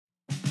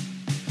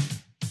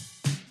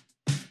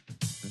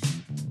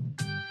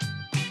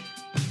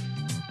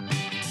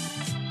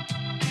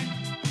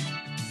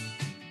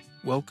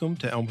Welcome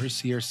to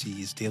Elmhurst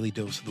CRC's Daily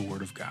Dose of the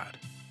Word of God.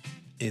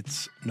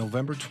 It's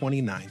November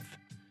 29th,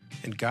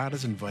 and God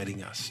is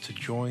inviting us to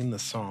join the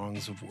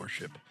songs of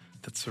worship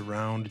that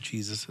surround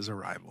Jesus'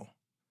 arrival.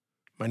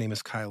 My name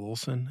is Kyle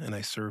Olson, and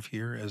I serve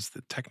here as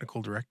the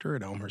Technical Director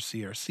at Elmhurst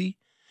CRC,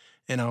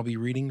 and I'll be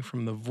reading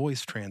from the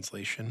Voice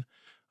translation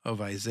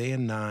of Isaiah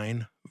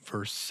 9,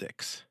 verse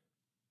 6.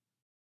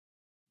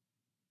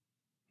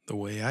 The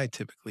way I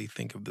typically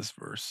think of this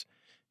verse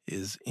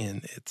is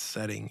in its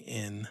setting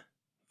in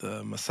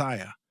the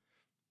Messiah.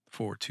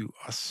 For to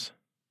us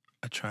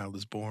a child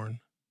is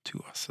born,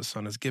 to us a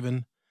son is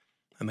given,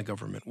 and the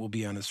government will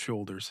be on his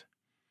shoulders.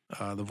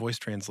 The Voice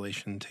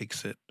translation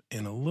takes it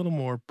in a little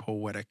more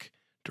poetic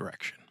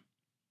direction.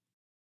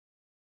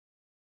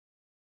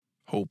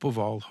 Hope of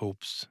all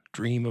hopes,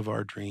 dream of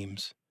our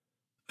dreams,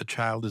 a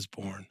child is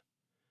born,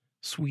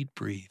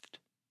 sweet-breathed.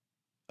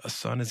 A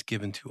son is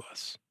given to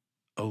us,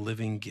 a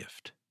living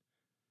gift.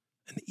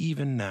 And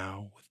even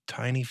now, with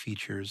tiny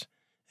features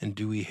and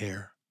dewy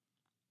hair,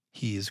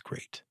 he is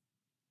great.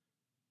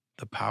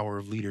 The power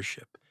of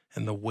leadership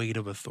and the weight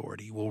of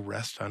authority will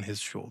rest on his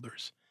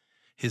shoulders.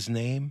 His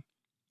name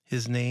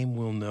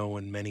we'll know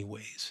in many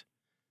ways.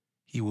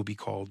 He will be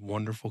called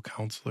Wonderful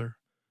Counselor,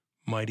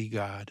 Mighty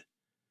God,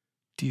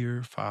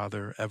 Dear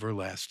Father,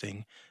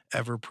 Everlasting,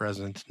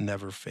 Ever-Present,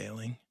 Never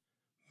Failing,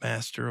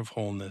 Master of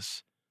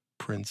Wholeness,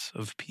 Prince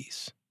of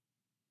Peace.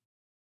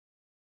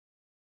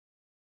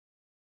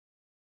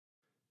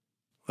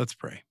 Let's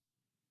pray.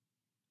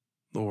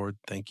 Lord,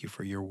 thank you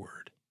for your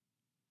word.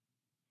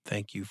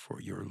 Thank you for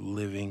your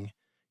living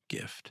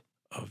gift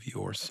of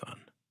your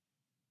Son.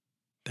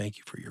 Thank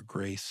you for your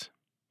grace.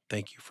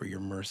 Thank you for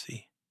your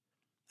mercy.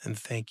 And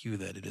thank you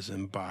that it is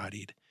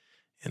embodied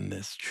in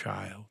this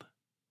child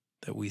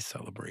that we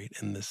celebrate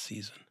in this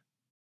season.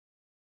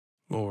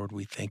 Lord,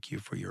 we thank you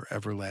for your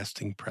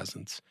everlasting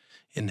presence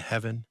in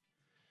heaven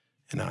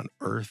and on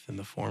earth in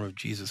the form of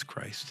Jesus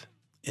Christ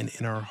and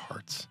in our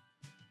hearts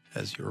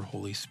as your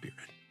Holy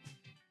Spirit.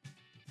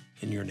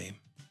 In your name,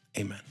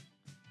 amen.